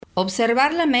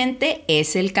Observar la mente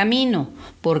es el camino,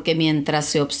 porque mientras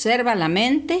se observa la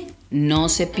mente, no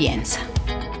se piensa.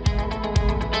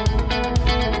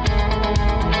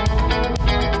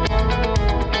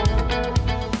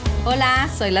 Hola,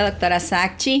 soy la doctora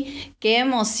Sakchi. Qué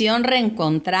emoción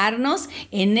reencontrarnos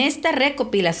en esta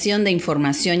recopilación de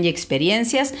información y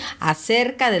experiencias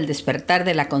acerca del despertar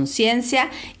de la conciencia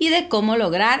y de cómo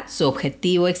lograr su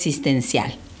objetivo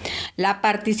existencial. La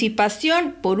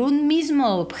participación por un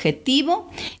mismo objetivo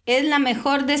es la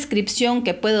mejor descripción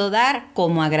que puedo dar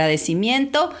como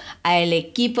agradecimiento al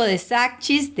equipo de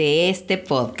Sakchis de este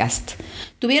podcast.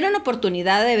 ¿Tuvieron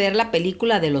oportunidad de ver la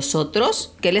película de los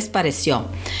otros? ¿Qué les pareció?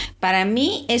 Para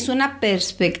mí es una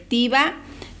perspectiva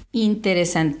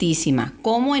interesantísima.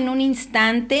 Cómo en un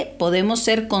instante podemos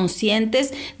ser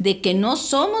conscientes de que no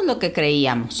somos lo que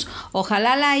creíamos.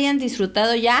 Ojalá la hayan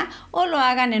disfrutado ya o lo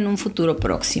hagan en un futuro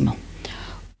próximo.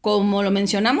 Como lo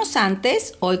mencionamos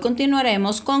antes, hoy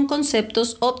continuaremos con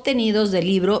conceptos obtenidos del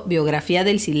libro Biografía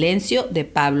del Silencio de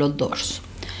Pablo.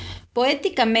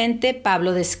 Poéticamente,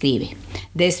 Pablo describe: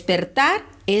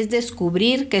 despertar es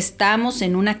descubrir que estamos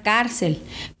en una cárcel,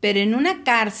 pero en una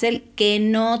cárcel que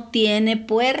no tiene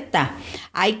puerta.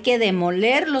 Hay que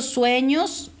demoler los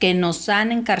sueños que nos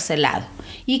han encarcelado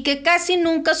y que casi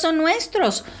nunca son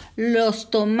nuestros. Los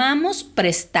tomamos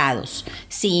prestados.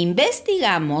 Si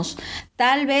investigamos,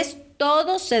 tal vez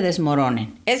todos se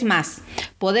desmoronen. Es más,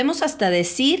 podemos hasta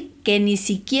decir que ni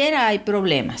siquiera hay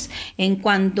problemas. En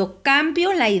cuanto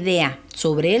cambio la idea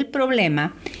sobre el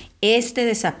problema, este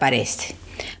desaparece.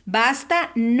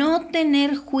 Basta no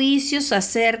tener juicios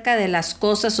acerca de las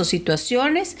cosas o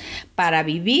situaciones para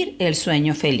vivir el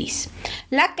sueño feliz.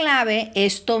 La clave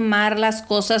es tomar las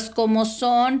cosas como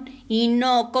son y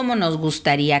no como nos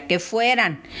gustaría que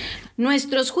fueran.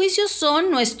 Nuestros juicios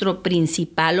son nuestro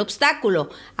principal obstáculo,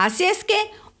 así es que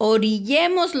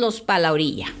orillémoslos para la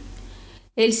orilla.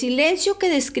 El silencio que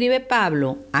describe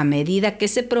Pablo, a medida que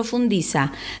se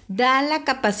profundiza, da la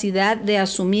capacidad de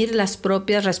asumir las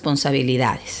propias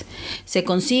responsabilidades. Se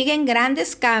consiguen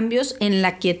grandes cambios en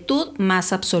la quietud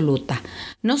más absoluta.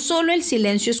 No solo el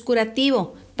silencio es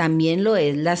curativo, también lo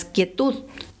es la quietud.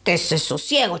 ¡Te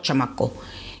sosiego, chamaco!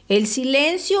 El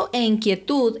silencio en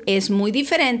quietud es muy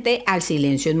diferente al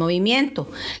silencio en movimiento.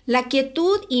 La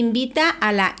quietud invita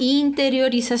a la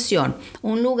interiorización,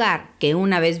 un lugar que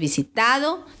una vez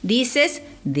visitado dices: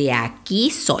 de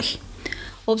aquí soy.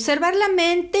 Observar la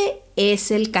mente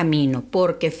es el camino,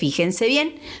 porque fíjense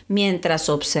bien, mientras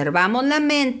observamos la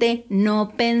mente,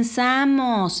 no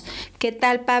pensamos. ¿Qué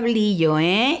tal Pablillo,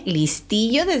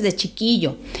 listillo desde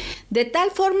chiquillo? De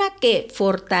tal forma que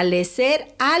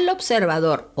fortalecer al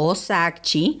observador o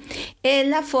Sakchi es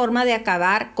la forma de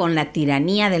acabar con la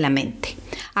tiranía de la mente.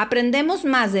 Aprendemos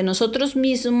más de nosotros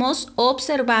mismos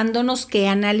observándonos que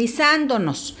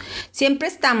analizándonos. Siempre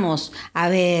estamos, a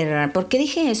ver, ¿por qué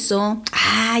dije eso?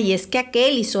 Ay, es que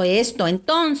aquel hizo esto,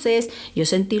 entonces yo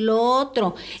sentí lo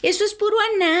otro. Eso es puro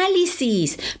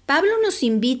análisis. Pablo nos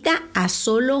invita a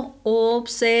solo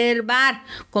observar.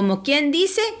 Como quien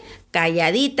dice,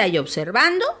 calladita y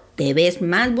observando, te ves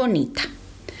más bonita.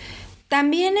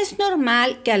 También es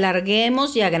normal que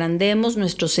alarguemos y agrandemos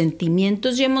nuestros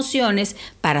sentimientos y emociones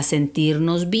para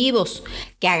sentirnos vivos,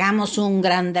 que hagamos un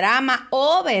gran drama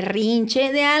o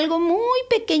berrinche de algo muy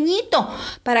pequeñito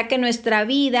para que nuestra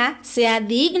vida sea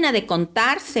digna de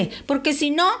contarse, porque si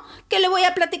no, ¿qué le voy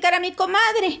a platicar a mi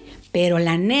comadre? Pero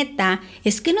la neta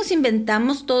es que nos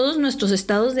inventamos todos nuestros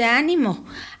estados de ánimo.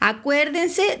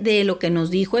 Acuérdense de lo que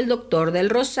nos dijo el doctor del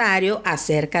Rosario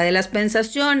acerca de las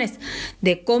sensaciones,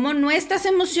 de cómo nuestras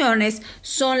emociones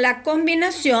son la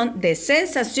combinación de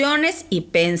sensaciones y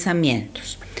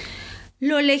pensamientos.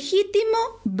 Lo legítimo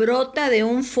brota de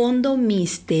un fondo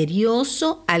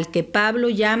misterioso al que Pablo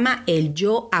llama el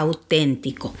yo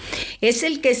auténtico. Es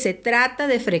el que se trata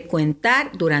de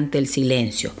frecuentar durante el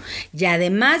silencio. Y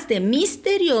además de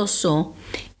misterioso,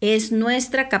 es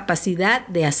nuestra capacidad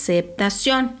de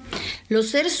aceptación. Los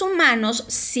seres humanos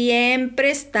siempre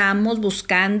estamos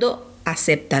buscando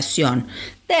aceptación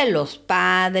de los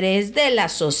padres, de la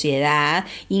sociedad,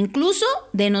 incluso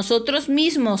de nosotros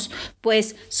mismos.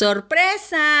 Pues,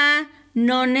 sorpresa,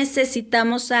 no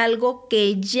necesitamos algo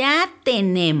que ya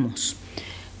tenemos.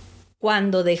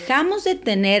 Cuando dejamos de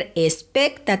tener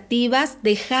expectativas,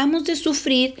 dejamos de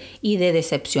sufrir y de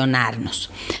decepcionarnos.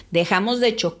 Dejamos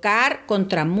de chocar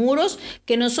contra muros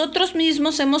que nosotros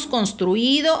mismos hemos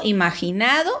construido,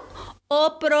 imaginado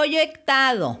o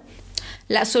proyectado.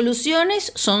 Las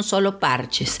soluciones son solo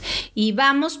parches y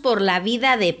vamos por la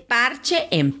vida de parche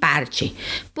en parche.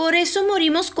 Por eso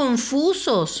morimos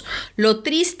confusos. Lo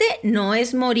triste no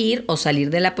es morir o salir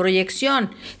de la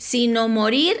proyección, sino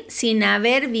morir sin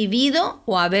haber vivido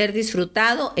o haber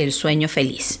disfrutado el sueño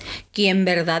feliz. Quien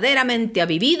verdaderamente ha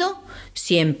vivido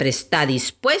siempre está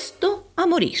dispuesto a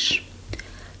morir.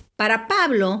 Para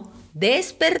Pablo,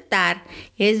 despertar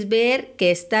es ver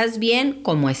que estás bien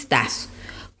como estás,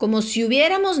 como si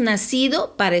hubiéramos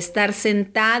nacido para estar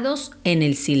sentados en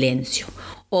el silencio.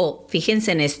 O,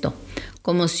 fíjense en esto,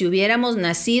 como si hubiéramos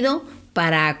nacido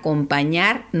para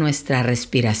acompañar nuestra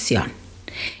respiración.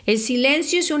 El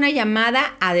silencio es una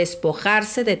llamada a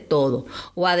despojarse de todo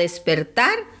o a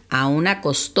despertar a una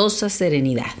costosa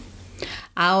serenidad.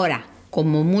 Ahora,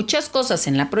 como muchas cosas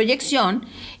en la proyección,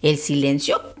 el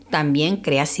silencio también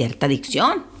crea cierta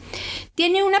adicción.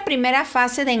 Tiene una primera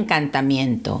fase de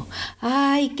encantamiento.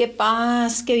 ¡Ay, qué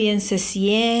paz, qué bien se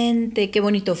siente, qué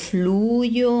bonito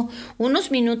fluyo! Unos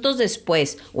minutos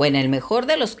después, o en el mejor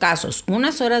de los casos,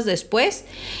 unas horas después,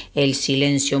 el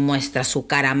silencio muestra su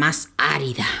cara más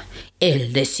árida,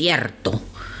 el desierto.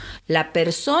 La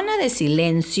persona de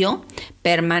silencio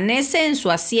permanece en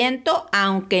su asiento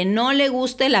aunque no le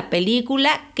guste la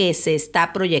película que se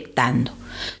está proyectando.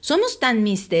 Somos tan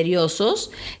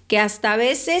misteriosos que hasta a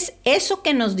veces eso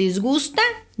que nos disgusta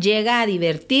llega a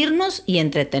divertirnos y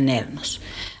entretenernos.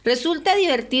 Resulta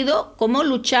divertido cómo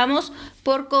luchamos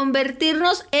por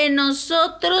convertirnos en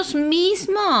nosotros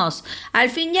mismos. Al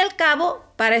fin y al cabo,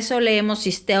 para eso leemos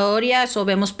historias o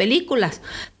vemos películas,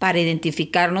 para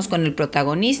identificarnos con el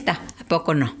protagonista. ¿A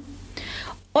poco no?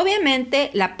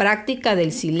 Obviamente, la práctica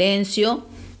del silencio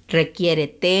requiere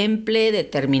temple,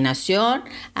 determinación,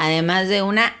 además de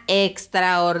una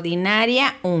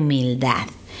extraordinaria humildad.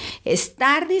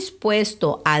 Estar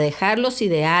dispuesto a dejar los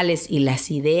ideales y las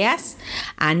ideas,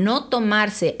 a no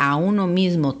tomarse a uno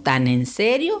mismo tan en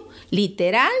serio,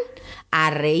 literal, a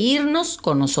reírnos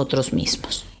con nosotros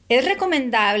mismos. Es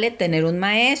recomendable tener un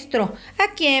maestro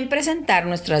a quien presentar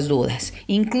nuestras dudas.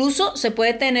 Incluso se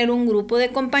puede tener un grupo de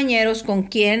compañeros con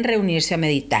quien reunirse a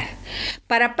meditar.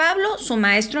 Para Pablo, su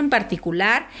maestro en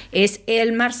particular es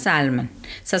Elmar Salman,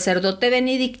 sacerdote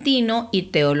benedictino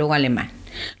y teólogo alemán.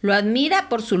 Lo admira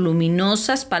por sus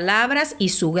luminosas palabras y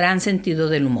su gran sentido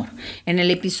del humor. En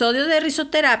el episodio de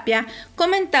risoterapia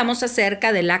comentamos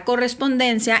acerca de la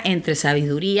correspondencia entre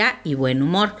sabiduría y buen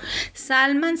humor.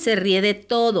 Salman se ríe de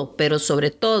todo, pero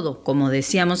sobre todo, como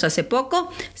decíamos hace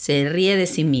poco, se ríe de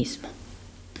sí mismo.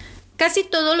 Casi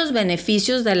todos los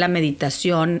beneficios de la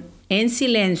meditación en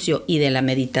silencio y de la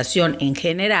meditación en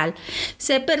general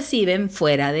se perciben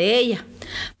fuera de ella.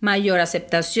 Mayor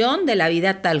aceptación de la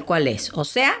vida tal cual es, o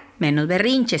sea, menos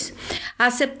berrinches.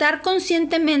 Aceptar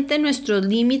conscientemente nuestros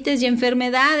límites y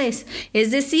enfermedades,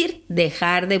 es decir,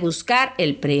 dejar de buscar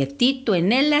el prietito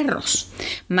en el arroz.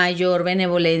 Mayor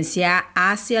benevolencia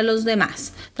hacia los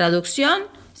demás. Traducción,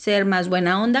 ser más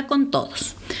buena onda con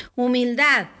todos.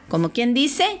 Humildad, como quien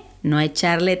dice, no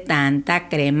echarle tanta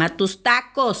crema a tus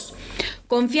tacos.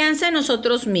 Confianza en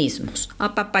nosotros mismos,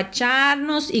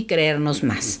 apapacharnos y creernos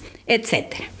más,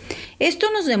 etc.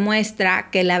 Esto nos demuestra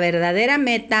que la verdadera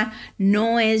meta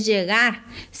no es llegar,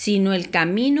 sino el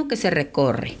camino que se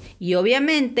recorre. Y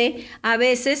obviamente a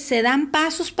veces se dan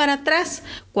pasos para atrás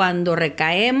cuando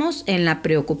recaemos en la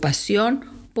preocupación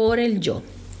por el yo.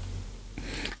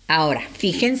 Ahora,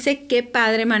 fíjense qué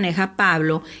padre maneja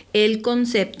Pablo el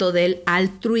concepto del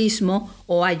altruismo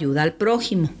o ayuda al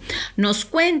prójimo. Nos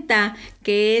cuenta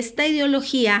que esta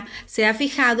ideología se ha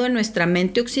fijado en nuestra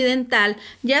mente occidental,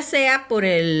 ya sea por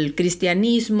el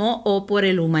cristianismo o por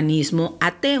el humanismo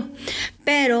ateo,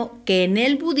 pero que en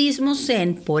el budismo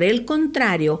zen, por el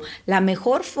contrario, la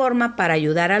mejor forma para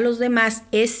ayudar a los demás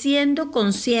es siendo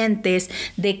conscientes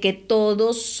de que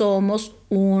todos somos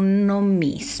uno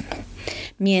mismo.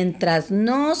 Mientras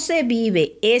no se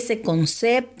vive ese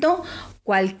concepto,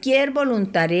 cualquier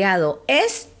voluntariado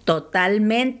es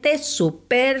totalmente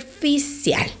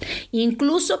superficial.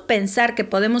 Incluso pensar que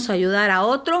podemos ayudar a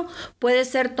otro puede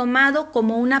ser tomado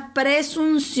como una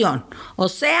presunción. O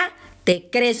sea, te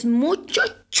crees mucho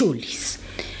chulis.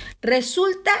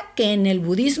 Resulta que en el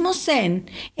budismo zen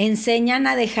enseñan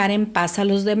a dejar en paz a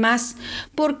los demás,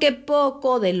 porque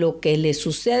poco de lo que le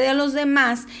sucede a los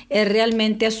demás es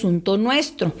realmente asunto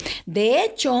nuestro. De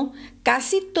hecho,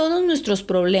 casi todos nuestros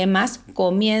problemas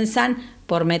comienzan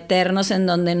por meternos en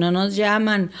donde no nos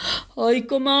llaman. ¡Ay,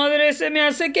 comadre, se me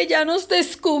hace que ya nos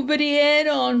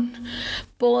descubrieron!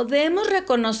 Podemos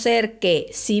reconocer que,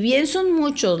 si bien son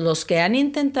muchos los que han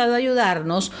intentado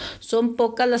ayudarnos, son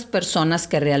pocas las personas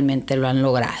que realmente lo han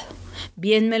logrado.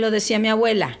 Bien me lo decía mi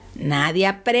abuela, nadie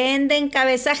aprende en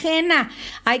cabeza ajena.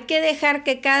 Hay que dejar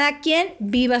que cada quien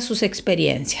viva sus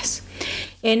experiencias.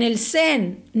 En el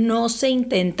Zen no se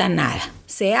intenta nada.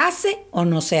 ¿Se hace o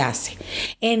no se hace?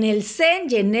 En el Zen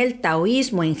y en el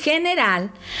taoísmo en general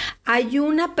hay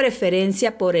una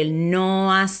preferencia por el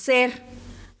no hacer.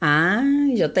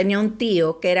 Yo tenía un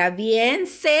tío que era bien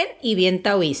zen y bien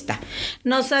taoísta.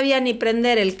 No sabía ni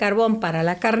prender el carbón para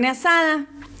la carne asada.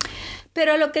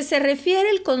 Pero a lo que se refiere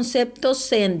el concepto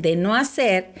zen de no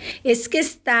hacer es que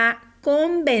está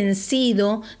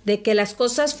convencido de que las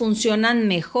cosas funcionan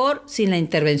mejor sin la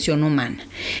intervención humana,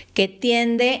 que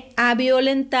tiende a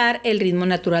violentar el ritmo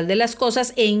natural de las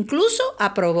cosas e incluso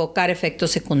a provocar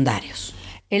efectos secundarios.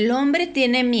 El hombre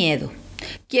tiene miedo,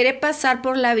 quiere pasar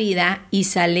por la vida y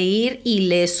salir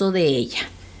ileso de ella.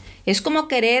 Es como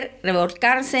querer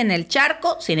revolcarse en el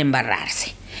charco sin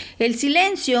embarrarse. El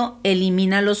silencio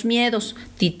elimina los miedos,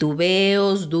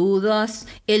 titubeos, dudas,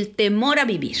 el temor a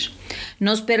vivir.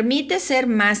 Nos permite ser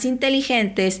más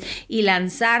inteligentes y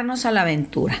lanzarnos a la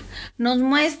aventura. Nos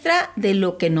muestra de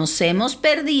lo que nos hemos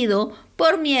perdido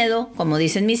por miedo, como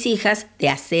dicen mis hijas, de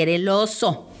hacer el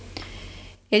oso.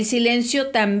 El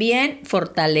silencio también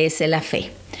fortalece la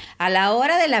fe. A la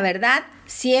hora de la verdad,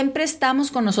 siempre estamos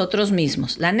con nosotros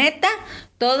mismos. La neta,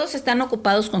 todos están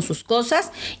ocupados con sus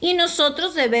cosas y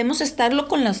nosotros debemos estarlo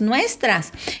con las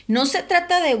nuestras. No se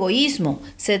trata de egoísmo,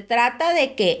 se trata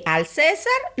de que al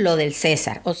César lo del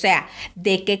César. O sea,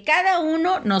 de que cada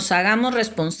uno nos hagamos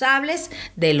responsables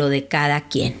de lo de cada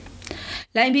quien.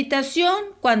 La invitación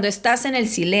cuando estás en el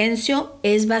silencio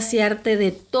es vaciarte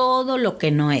de todo lo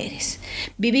que no eres.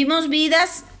 Vivimos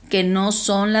vidas que no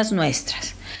son las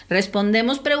nuestras.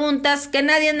 Respondemos preguntas que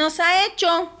nadie nos ha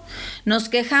hecho. Nos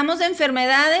quejamos de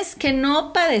enfermedades que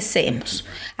no padecemos.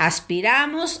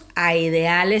 Aspiramos a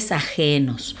ideales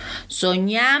ajenos.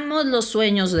 Soñamos los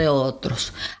sueños de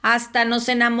otros. Hasta nos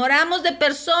enamoramos de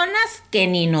personas que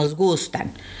ni nos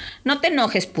gustan. No te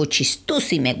enojes, Puchis, tú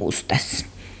sí me gustas.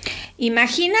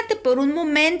 Imagínate por un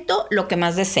momento lo que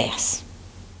más deseas.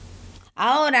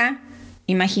 Ahora,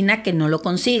 imagina que no lo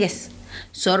consigues.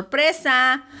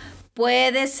 ¡Sorpresa!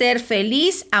 Puedes ser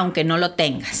feliz aunque no lo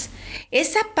tengas.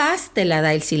 Esa paz te la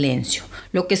da el silencio.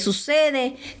 Lo que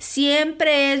sucede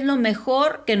siempre es lo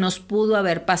mejor que nos pudo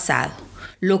haber pasado.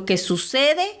 Lo que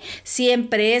sucede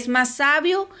siempre es más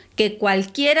sabio que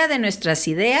cualquiera de nuestras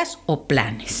ideas o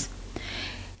planes.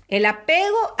 El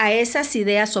apego a esas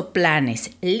ideas o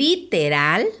planes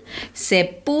literal se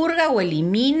purga o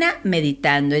elimina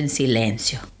meditando en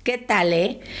silencio. ¿Qué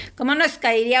tal, ¿Cómo nos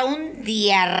caería un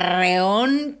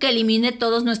diarreón que elimine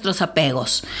todos nuestros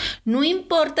apegos? No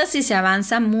importa si se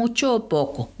avanza mucho o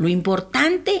poco, lo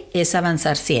importante es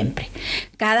avanzar siempre.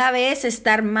 Cada vez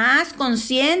estar más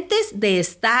conscientes de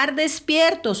estar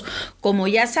despiertos. Como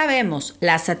ya sabemos,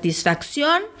 la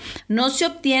satisfacción no se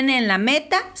obtiene en la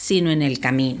meta, sino en el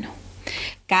camino.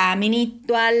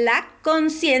 Caminito a la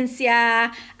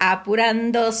conciencia,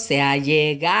 apurándose a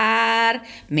llegar,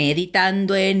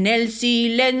 meditando en el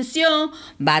silencio,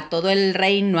 va todo el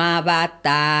reino a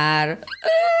avatar.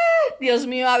 Dios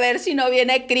mío, a ver si no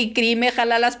viene Cri-Cri, me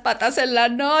jala las patas en la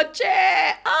noche.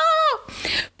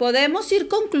 Podemos ir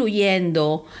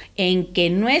concluyendo en que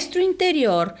nuestro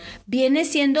interior viene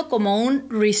siendo como un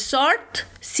resort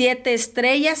 7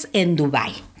 estrellas en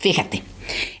Dubái. Fíjate.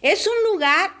 Es un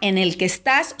lugar en el que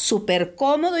estás súper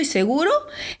cómodo y seguro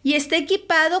y está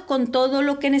equipado con todo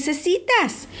lo que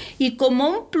necesitas. Y como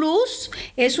un plus,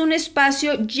 es un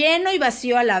espacio lleno y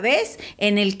vacío a la vez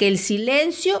en el que el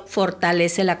silencio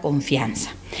fortalece la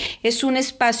confianza. Es un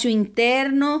espacio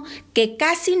interno que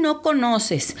casi no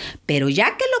conoces, pero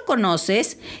ya que lo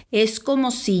conoces, es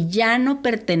como si ya no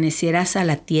pertenecieras a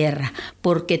la tierra,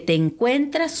 porque te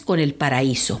encuentras con el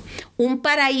paraíso. Un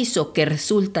paraíso que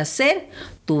resulta ser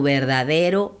tu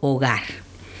verdadero hogar.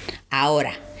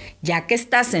 Ahora, ya que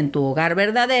estás en tu hogar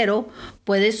verdadero,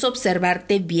 puedes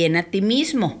observarte bien a ti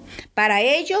mismo. Para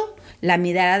ello, la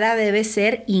mirada debe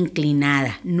ser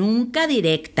inclinada, nunca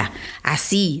directa,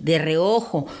 así, de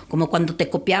reojo, como cuando te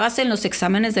copiabas en los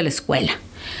exámenes de la escuela.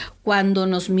 Cuando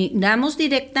nos miramos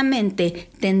directamente,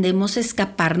 tendemos a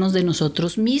escaparnos de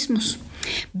nosotros mismos.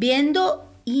 Viendo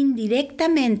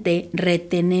indirectamente,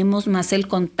 retenemos más el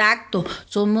contacto,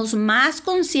 somos más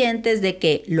conscientes de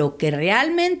que lo que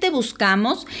realmente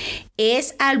buscamos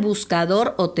es al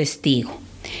buscador o testigo.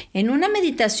 En una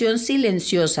meditación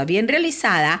silenciosa bien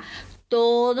realizada,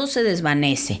 todo se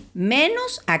desvanece,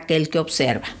 menos aquel que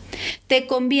observa. Te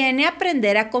conviene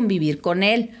aprender a convivir con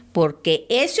él, porque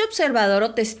ese observador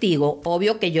o testigo,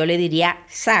 obvio que yo le diría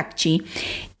Sakshi,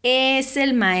 es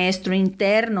el maestro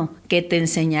interno que te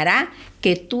enseñará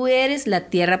que tú eres la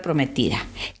tierra prometida,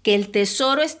 que el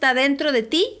tesoro está dentro de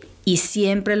ti y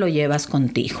siempre lo llevas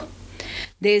contigo.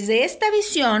 Desde esta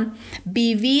visión,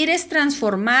 vivir es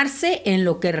transformarse en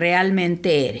lo que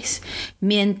realmente eres.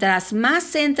 Mientras más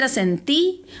centras en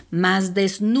ti, más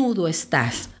desnudo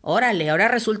estás. Órale, ahora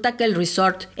resulta que el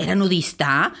resort era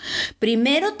nudista.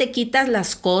 Primero te quitas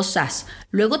las cosas,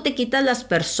 luego te quitas las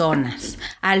personas.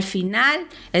 Al final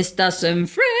estás en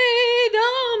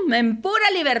freedom, en pura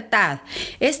libertad.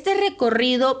 Este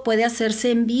recorrido puede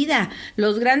hacerse en vida.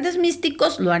 Los grandes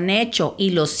místicos lo han hecho y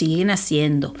lo siguen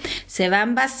haciendo. Se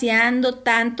van vaciando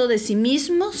tanto de sí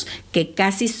mismos que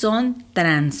casi son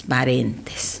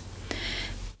transparentes.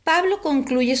 Pablo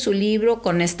concluye su libro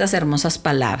con estas hermosas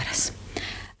palabras.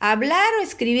 Hablar o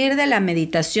escribir de la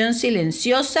meditación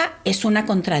silenciosa es una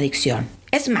contradicción.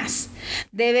 Es más,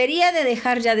 debería de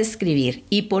dejar ya de escribir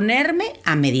y ponerme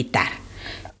a meditar.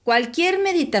 Cualquier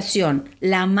meditación,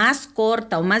 la más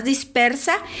corta o más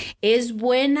dispersa, es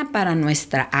buena para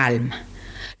nuestra alma.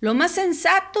 Lo más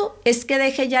sensato es que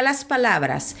deje ya las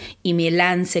palabras y me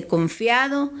lance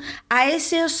confiado a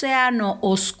ese océano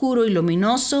oscuro y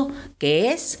luminoso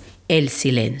que es el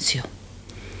silencio.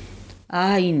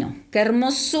 Ay, no, qué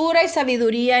hermosura y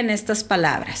sabiduría en estas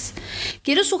palabras.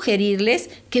 Quiero sugerirles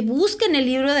que busquen el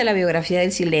libro de la Biografía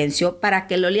del Silencio para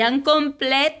que lo lean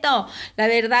completo. La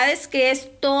verdad es que es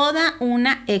toda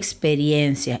una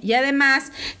experiencia y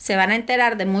además se van a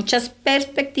enterar de muchas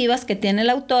perspectivas que tiene el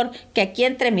autor, que aquí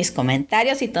entre mis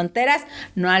comentarios y tonteras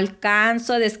no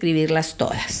alcanzo a describirlas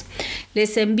todas.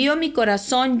 Les envío mi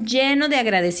corazón lleno de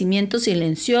agradecimiento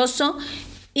silencioso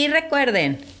y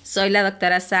recuerden, soy la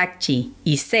doctora Sakchi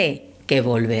y sé que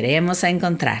volveremos a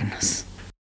encontrarnos.